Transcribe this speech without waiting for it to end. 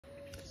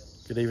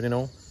Good evening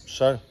all.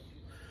 So,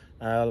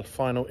 our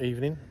final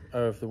evening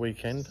of the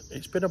weekend.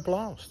 It's been a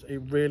blast. It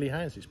really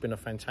has. It's been a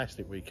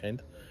fantastic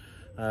weekend.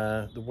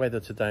 The weather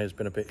today has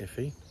been a bit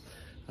iffy.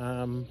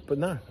 But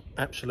no,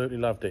 absolutely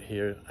loved it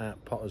here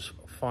at Potter's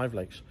Five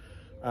Lakes.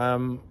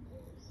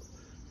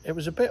 It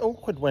was a bit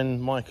awkward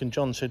when Mike and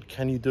John said,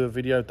 can you do a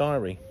video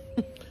diary?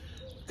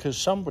 Because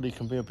somebody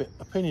can be a bit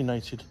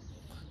opinionated,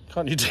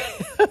 can't you?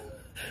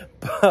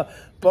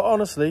 but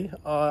honestly,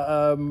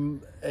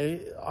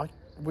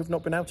 we've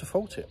not been able to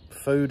fault it.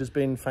 Food has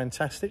been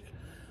fantastic.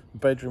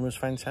 Bedroom was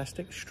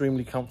fantastic.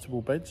 Extremely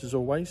comfortable beds as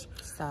always.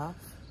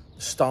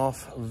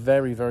 Staff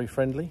very, very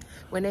friendly.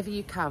 Whenever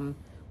you come,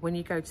 when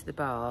you go to the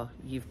bar,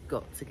 you've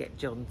got to get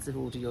John to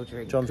order your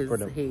drink. John's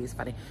brilliant. He's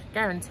funny.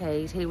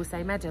 Guaranteed, he will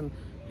say, madam,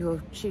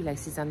 your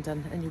shoelace is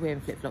undone and you're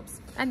wearing flip-flops.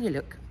 And you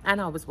look.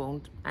 And I was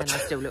warned. And I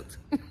still looked.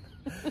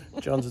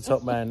 John's a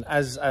top man,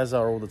 as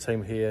are all the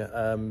team here.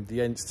 The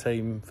Ents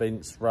team,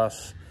 Vince,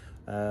 Russ,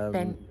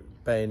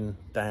 Ben,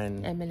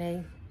 Dan,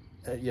 Emily.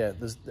 Yeah,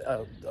 there's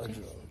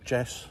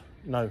Jess.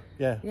 No,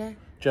 yeah.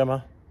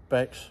 Gemma,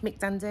 Bex, Mick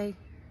Dundee.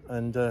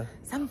 And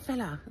some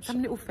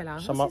little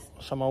fella.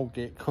 Some old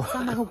git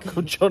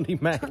called Johnny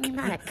Mac. Johnny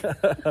Mac.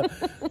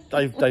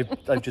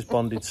 they've just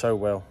bonded so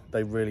well.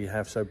 They really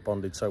have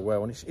bonded so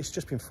well, and it's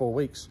just been 4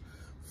 weeks.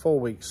 4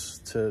 weeks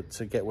to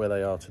get where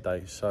they are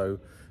today. So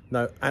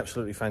no,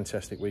 absolutely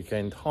fantastic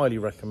weekend. Highly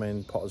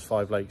recommend Potter's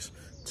Five Lakes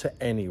to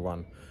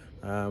anyone.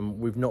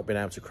 We've not been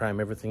able to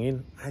cram everything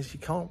in, as you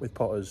can't with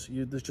Potters.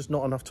 There's just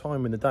not enough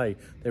time in the day.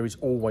 There is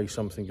always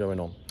something going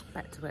on.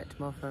 Back to work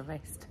tomorrow for a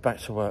rest. Back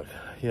to work,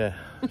 yeah.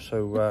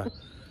 So,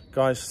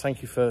 guys,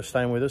 thank you for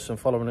staying with us and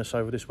following us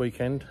over this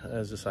weekend.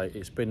 As I say,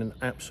 it's been an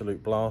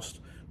absolute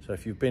blast. So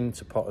if you've been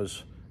to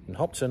Potters in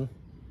Hopton,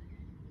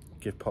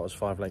 give Potter's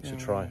Five Lakes a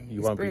try.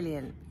 You won't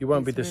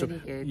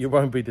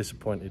be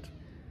disappointed.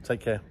 Take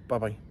care.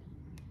 Bye-bye.